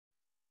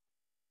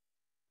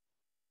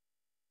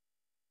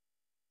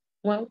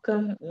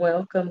Welcome,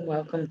 welcome,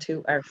 welcome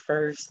to our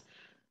first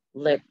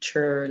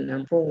lecture,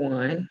 number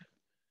one,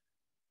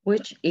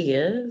 which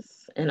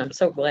is, and I'm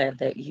so glad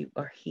that you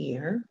are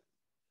here,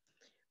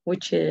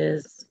 which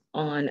is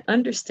on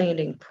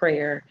understanding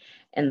prayer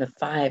and the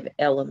five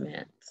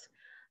elements.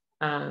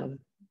 Um,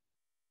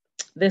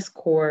 this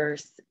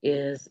course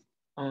is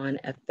on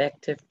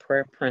effective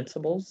prayer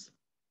principles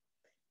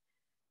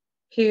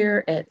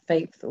here at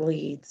Faith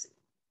Leads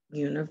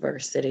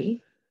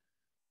University.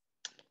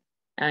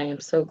 I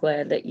am so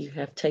glad that you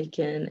have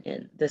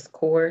taken this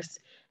course.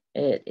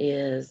 It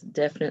is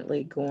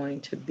definitely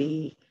going to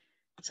be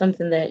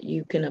something that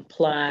you can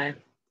apply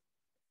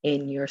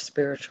in your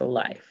spiritual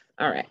life.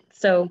 All right.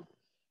 So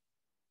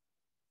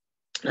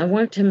I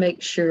want to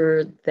make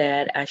sure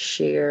that I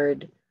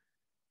shared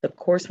the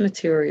course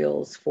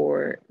materials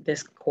for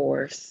this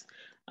course,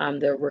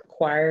 the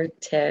required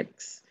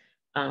text,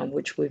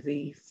 which would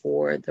be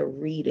for the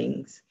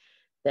readings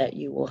that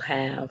you will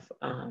have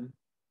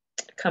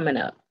coming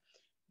up.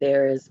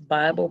 There is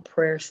Bible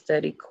Prayer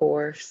Study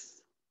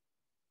Course,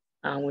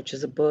 which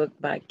is a book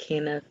by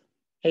Kenneth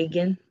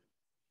Hagin.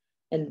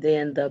 And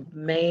then the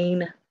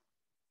main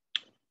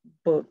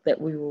book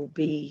that we will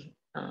be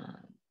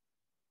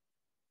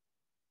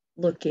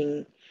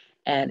looking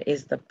at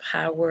is The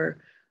Power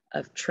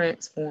of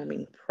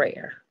Transforming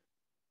Prayer.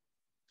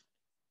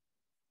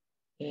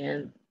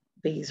 And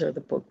these are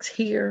the books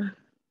here.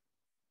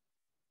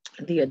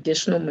 The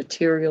additional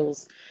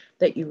materials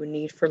that you will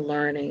need for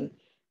learning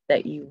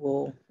that you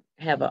will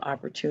have an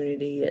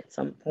opportunity at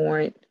some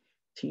point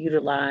to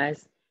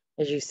utilize.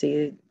 As you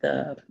see,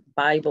 the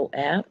Bible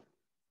app.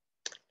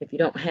 If you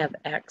don't have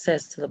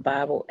access to the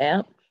Bible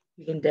app,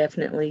 you can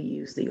definitely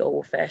use the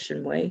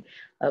old-fashioned way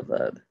of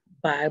a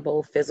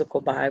Bible,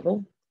 physical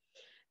Bible.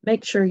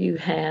 Make sure you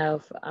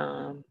have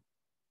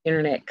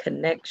internet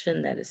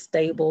connection that is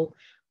stable,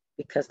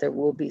 because there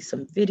will be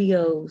some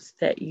videos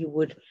that you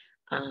would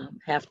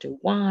have to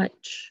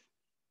watch,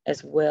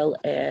 as well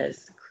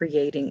as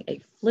creating a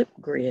flip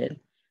grid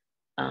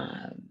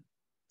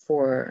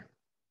for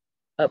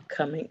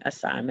upcoming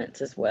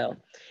assignments as well.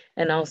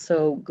 And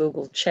also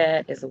Google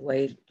Chat is a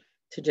way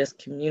to just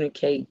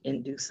communicate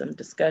and do some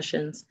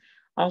discussions.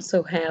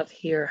 Also have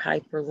here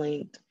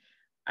hyperlinked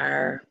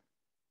our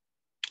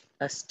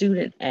a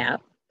student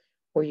app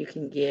where you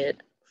can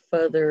get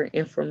further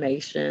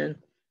information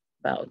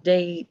about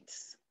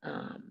dates,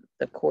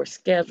 the course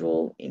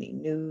schedule, any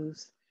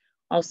news.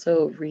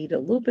 Also read a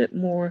little bit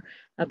more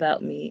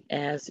about me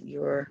as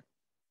your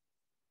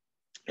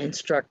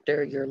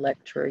instructor, your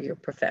lecturer, your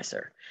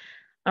professor.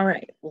 All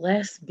right,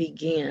 let's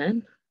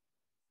begin.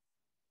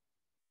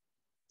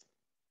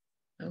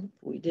 Oh,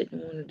 we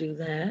didn't want to do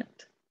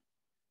that.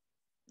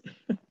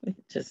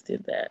 Just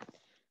did that.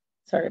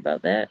 Sorry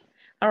about that.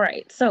 All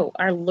right, so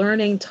our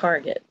learning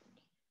target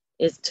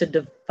is to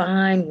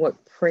define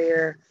what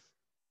prayer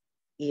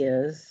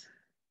is,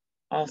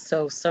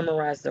 also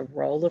summarize the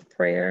role of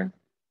prayer,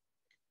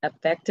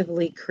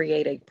 effectively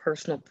create a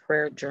personal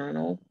prayer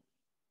journal,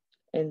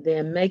 and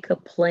then make a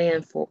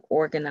plan for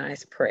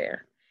organized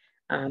prayer.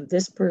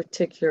 This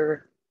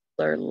particular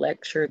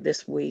lecture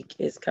this week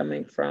is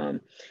coming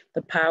from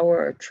The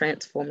Power of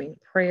Transforming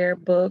Prayer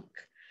book.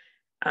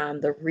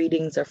 The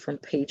readings are from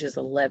pages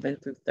 11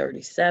 through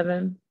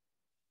 37.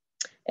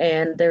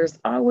 And there's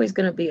always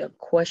going to be a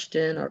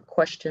question or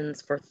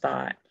questions for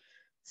thought.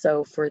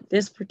 So for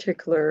this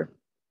particular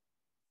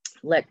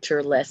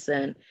lecture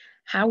lesson,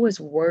 how is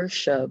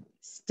worship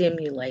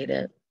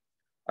stimulated?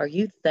 Are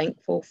you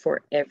thankful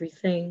for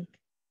everything?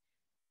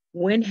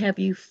 When have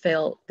you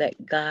felt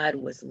that God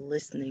was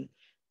listening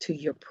to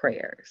your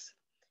prayers?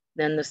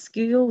 Then the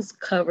skills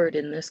covered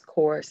in this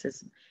course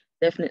is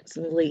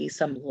definitely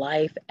some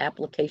life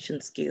application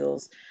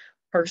skills,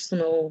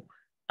 personal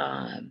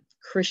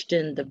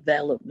Christian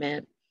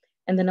development,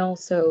 and then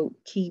also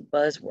key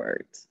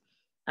buzzwords.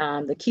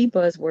 The key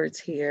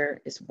buzzwords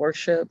here is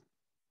worship,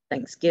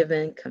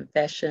 thanksgiving,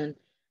 confession,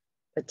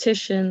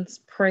 petitions,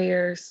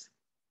 prayers,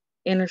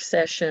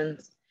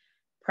 intercessions,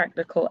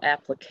 practical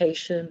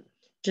application.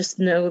 Just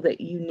know that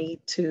you need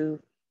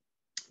to,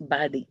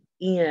 by the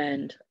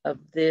end of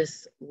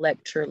this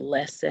lecture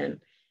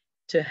lesson,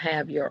 to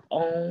have your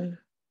own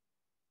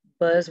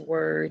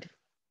buzzword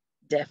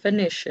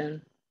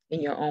definition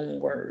in your own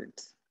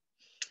words.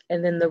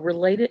 And then the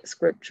related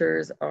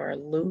scriptures are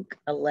Luke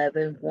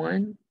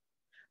 11:1,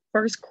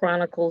 1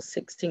 Chronicles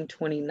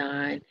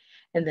 16:29,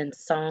 and then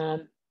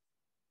Psalm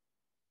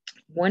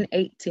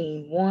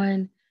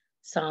 118:1,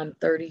 Psalm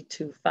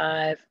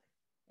 32:5,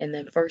 and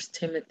then 1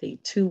 Timothy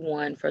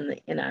 2:1 from the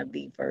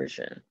NIV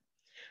version.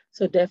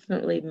 So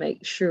definitely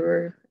make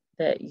sure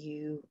that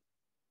you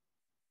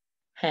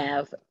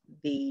have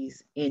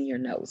these in your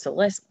notes. So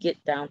let's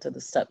get down to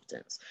the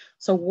substance.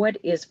 So what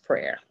is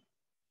prayer?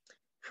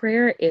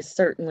 Prayer is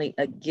certainly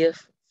a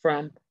gift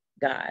from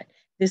God.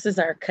 This is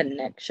our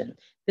connection.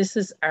 This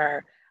is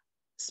our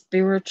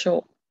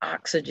spiritual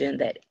oxygen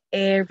that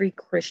every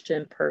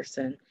Christian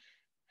person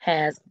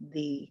has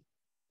the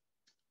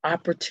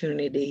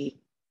opportunity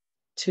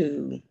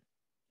to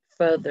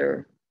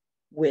further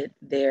with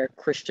their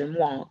Christian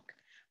walk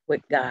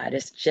with God.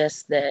 It's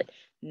just that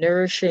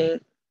nurturing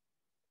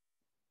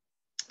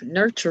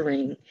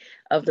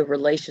of the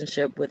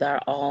relationship with our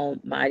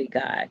Almighty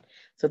God.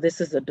 So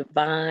this is a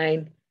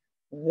divine,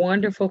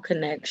 wonderful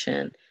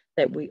connection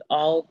that we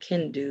all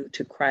can do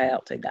to cry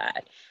out to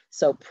God.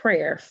 So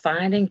prayer,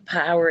 finding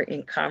power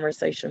in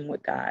conversation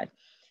with God.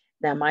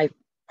 Now, my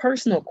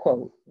personal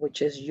quote,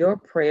 which is your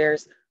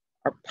prayers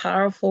are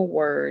powerful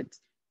words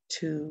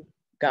to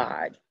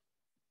God.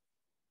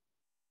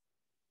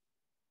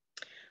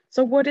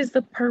 So what is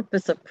the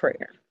purpose of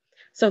prayer?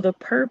 So the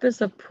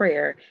purpose of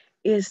prayer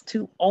is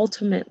to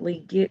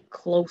ultimately get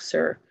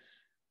closer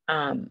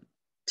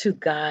to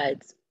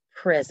God's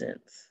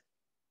presence.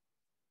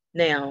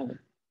 Now,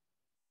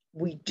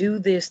 we do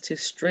this to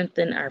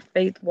strengthen our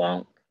faith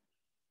walk,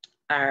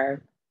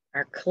 our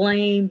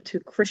claim to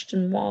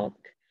Christian walk.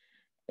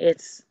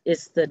 It's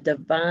the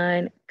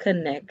divine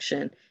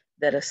connection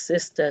that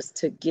assists us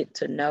to get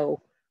to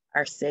know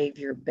our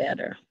Savior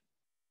better.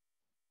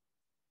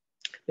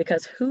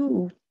 Because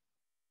who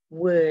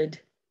would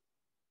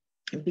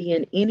be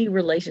in any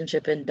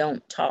relationship and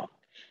don't talk?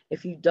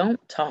 If you don't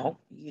talk,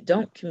 you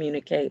don't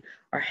communicate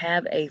or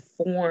have a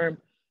form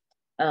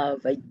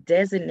of a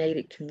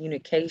designated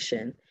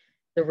communication,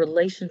 the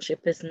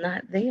relationship is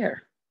not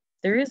there.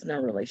 There is no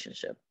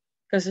relationship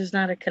because there's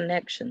not a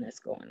connection that's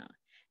going on.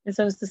 And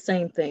so it's the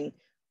same thing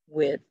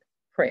with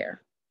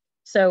prayer.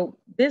 So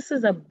this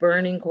is a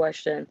burning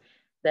question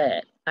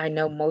that I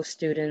know most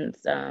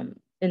students in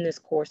this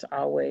course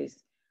always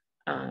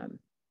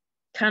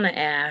kind of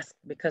ask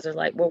because they're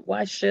like, well,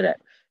 why should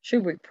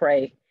we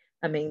pray?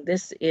 I mean,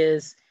 this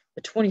is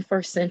the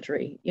 21st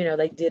century. You know,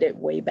 they did it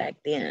way back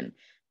then.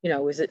 You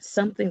know, is it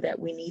something that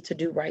we need to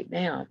do right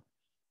now?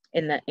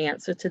 And the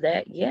answer to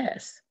that,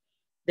 yes.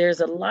 There's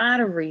a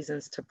lot of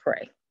reasons to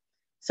pray.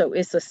 So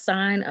it's a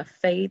sign of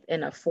faith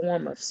and a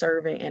form of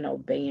serving and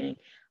obeying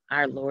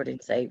our Lord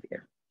and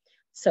Savior.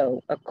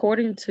 So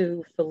according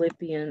to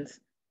Philippians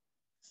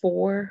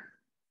 4,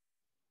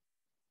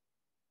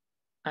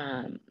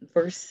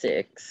 verse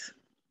 6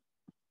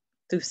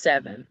 through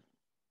 7,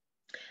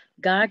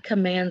 God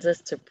commands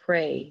us to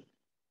pray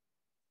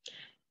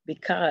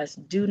because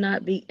do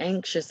not be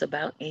anxious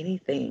about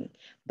anything,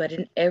 but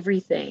in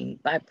everything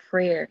by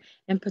prayer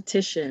and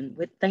petition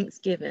with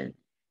thanksgiving,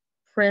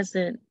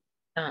 present,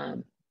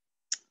 um,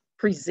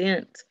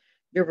 present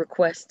your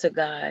requests to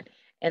God,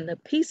 and the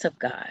peace of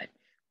God,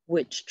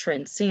 which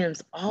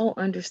transcends all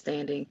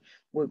understanding,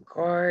 will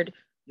guard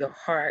your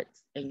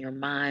hearts and your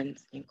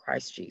minds in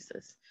Christ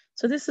Jesus.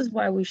 So this is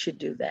why we should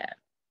do that.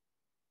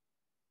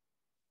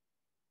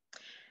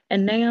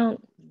 And now,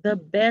 the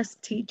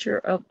best teacher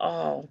of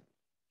all,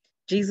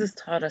 Jesus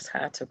taught us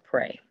how to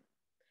pray.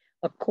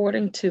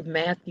 According to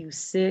Matthew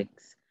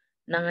 6,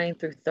 9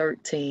 through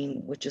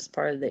 13, which is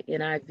part of the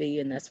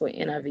NIV, and that's what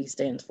NIV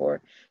stands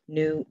for,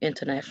 New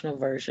International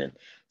Version.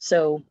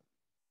 So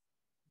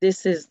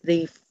this is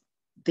the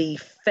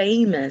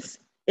famous,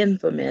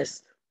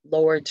 infamous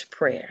Lord's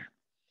Prayer.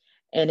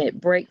 And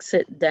it breaks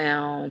it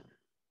down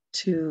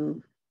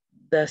to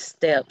the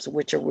steps,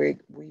 which are we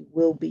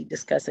will be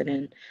discussing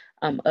in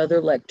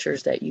other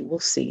lectures that you will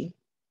see.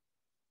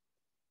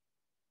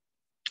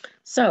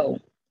 So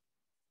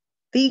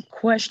the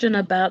question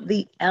about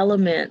the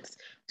elements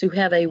to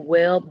have a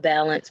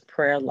well-balanced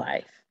prayer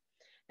life.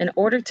 In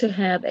order to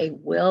have a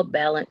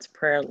well-balanced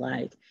prayer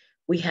life,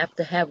 we have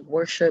to have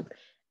worship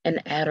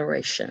and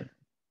adoration.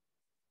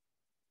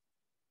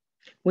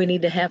 We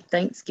need to have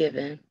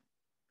thanksgiving,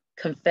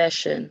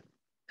 confession,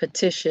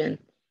 petition,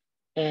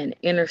 and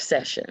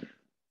intercession.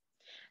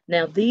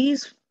 Now,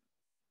 these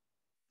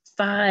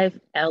 5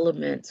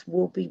 elements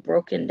will be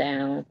broken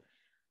down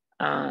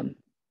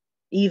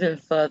even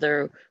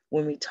further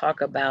when we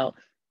talk about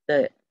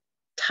the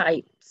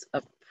types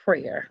of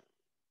prayer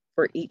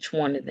for each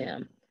one of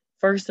them.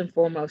 First and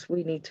foremost,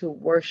 we need to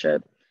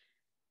worship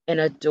and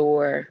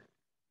adore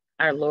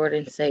our Lord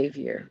and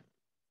Savior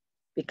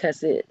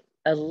because it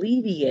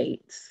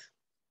alleviates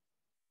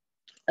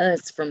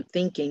us from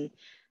thinking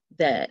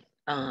that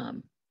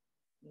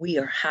we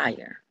are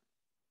higher.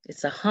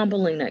 It's a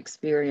humbling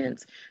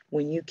experience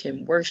when you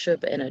can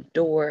worship and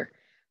adore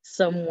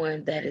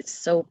someone that is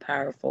so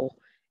powerful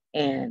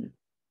and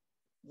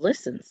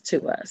listens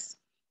to us,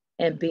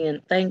 and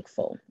being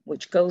thankful,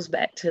 which goes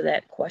back to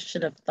that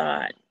question of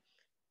thought,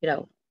 you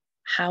know,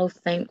 how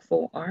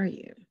thankful are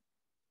you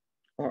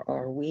or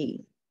are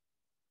we?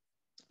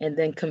 And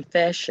then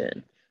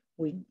confession.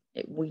 We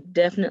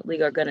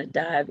definitely are going to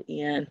dive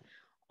in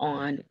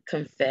on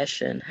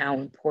confession, how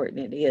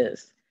important it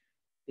is,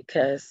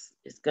 because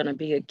it's going to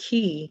be a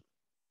key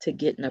to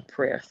getting a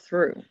prayer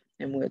through.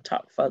 And we'll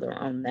talk further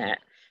on that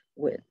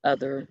with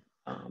other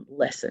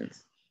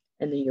lessons.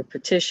 And then your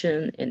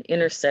petition and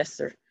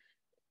intercession,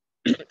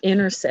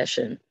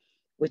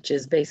 which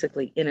is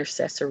basically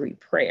intercessory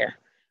prayer,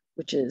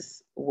 which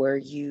is where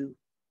you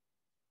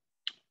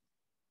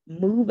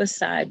move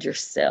aside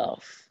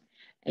yourself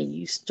and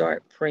you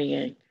start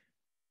praying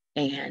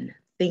and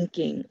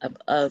thinking of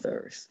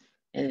others.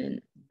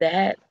 And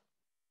that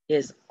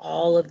is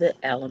all of the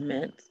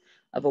elements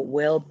of a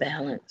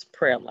well-balanced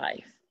prayer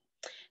life.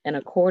 And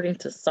according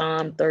to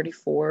Psalm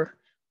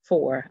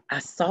 34:4, I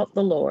sought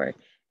the Lord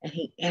and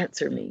he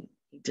answered me.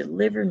 He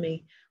delivered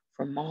me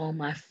from all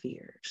my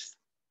fears.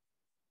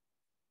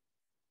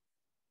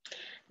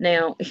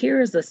 Now,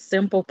 here is a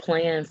simple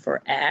plan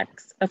for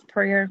acts of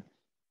prayer,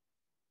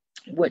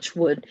 which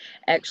would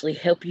actually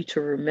help you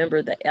to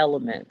remember the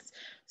elements.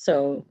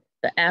 So,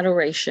 the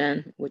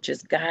adoration, which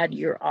is God,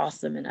 you're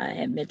awesome. And I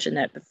had mentioned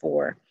that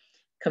before.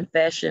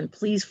 Confession,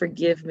 please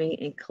forgive me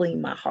and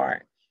clean my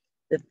heart.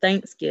 The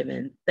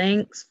thanksgiving,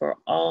 thanks for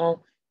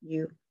all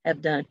you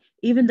have done,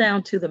 even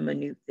down to the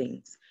minute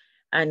things.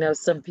 I know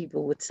some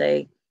people would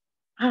say,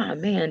 ah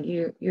man,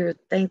 you're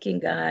thanking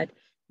God,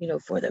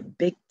 for the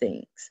big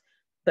things.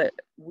 But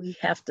we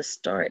have to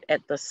start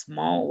at the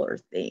smaller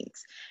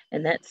things.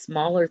 And that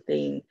smaller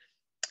thing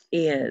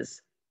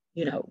is,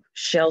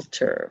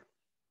 shelter,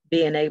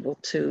 being able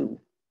to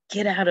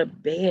get out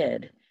of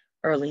bed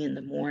early in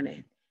the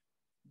morning,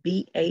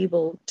 be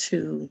able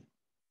to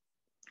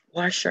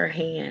wash our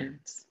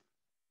hands,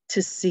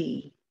 to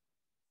see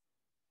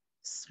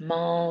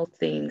small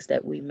things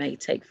that we may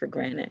take for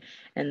granted.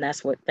 And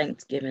that's what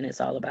Thanksgiving is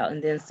all about.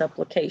 And then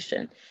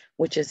supplication,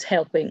 which is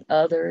helping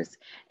others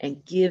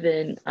and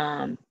giving,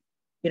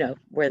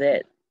 where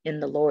that in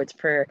the Lord's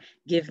Prayer,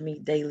 give me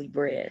daily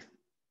bread.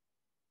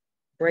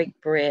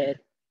 Break bread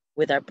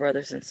with our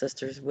brothers and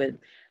sisters, with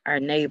our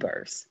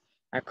neighbors,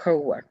 our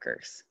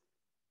co-workers.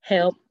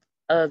 Help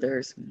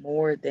others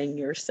more than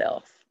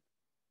yourself.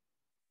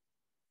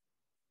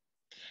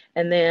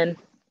 And then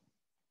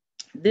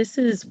this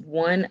is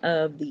one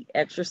of the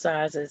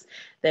exercises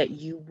that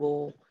you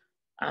will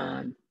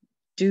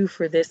do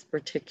for this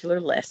particular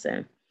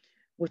lesson,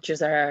 which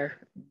is our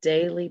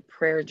daily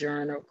prayer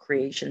journal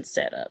creation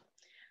setup.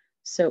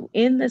 So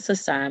in this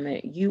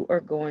assignment, you are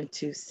going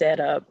to set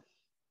up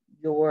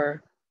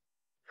your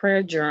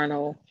prayer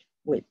journal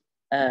with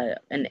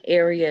an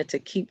area to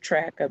keep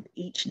track of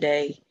each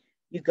day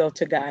you go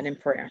to God in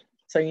prayer.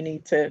 So you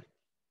need to,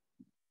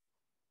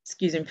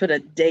 put a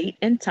date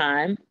and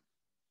time.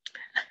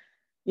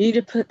 You need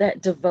to put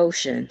that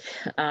devotion.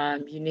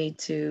 You need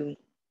to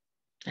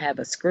have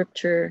a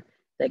scripture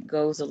that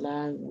goes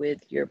along with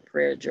your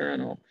prayer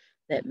journal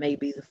that may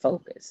be the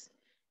focus.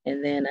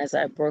 And then, as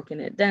I've broken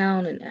it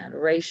down in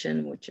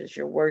adoration, which is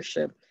your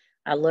worship,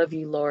 I love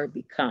you, Lord,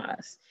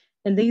 because.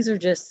 And these are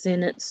just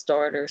sentence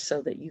starters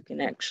so that you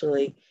can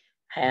actually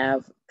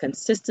have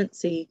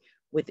consistency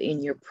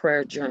within your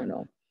prayer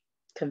journal.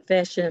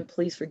 Confession,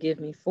 please forgive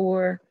me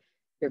for.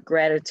 Your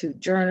gratitude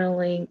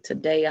journaling,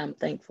 today I'm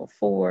thankful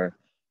for.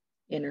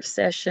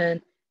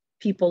 Intercession,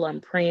 people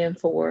I'm praying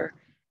for.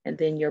 And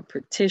then your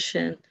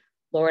petition,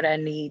 Lord, I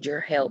need your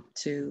help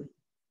too.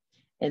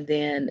 And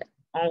then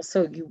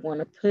also you want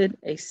to put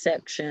a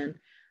section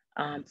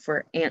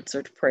for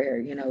answered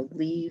prayer,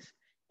 leave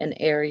an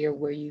area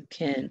where you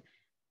can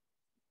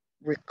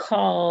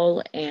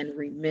recall and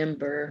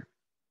remember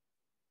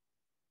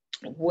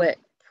what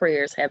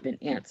prayers have been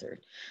answered.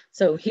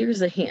 So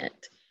here's a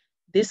hint.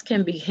 This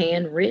can be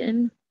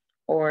handwritten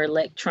or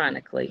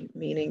electronically,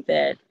 meaning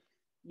that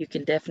you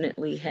can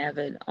definitely have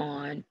it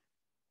on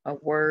a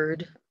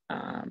Word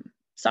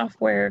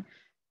software,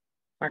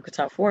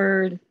 Microsoft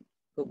Word,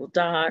 Google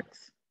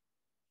Docs,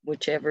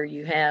 whichever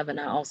you have. And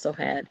I also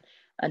had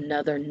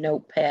another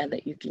notepad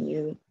that you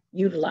can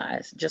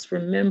utilize. Just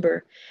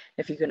remember,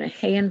 if you're going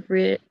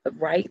to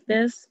write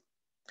this,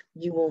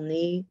 you will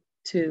need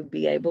to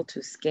be able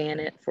to scan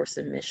it for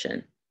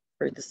submission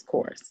for this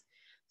course.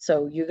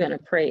 So you're going to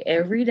pray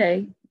every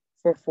day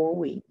for 4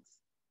 weeks,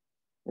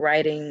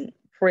 writing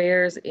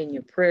prayers in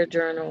your prayer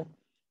journal.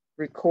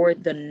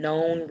 Record the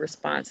known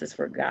responses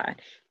for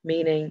God,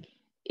 meaning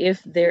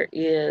if there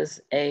is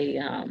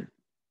an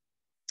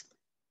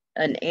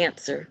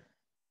answer,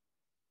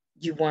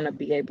 you want to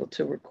be able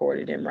to record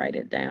it and write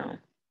it down.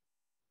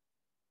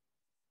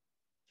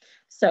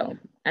 So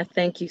I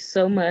thank you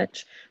so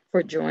much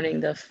for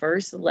joining the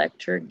first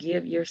lecture.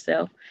 Give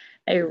yourself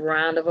a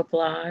round of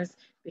applause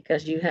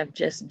because you have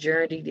just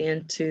journeyed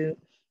into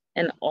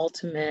an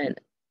ultimate,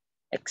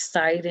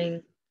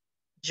 exciting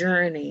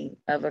journey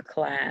of a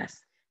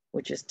class,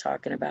 which is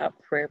talking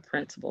about prayer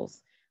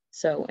principles.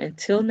 So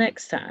until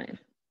next time,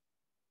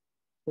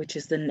 which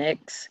is the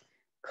next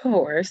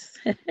course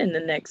in the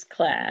next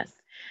class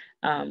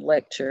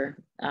lecture,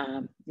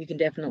 you can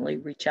definitely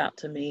reach out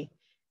to me,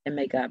 and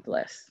may God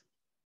bless.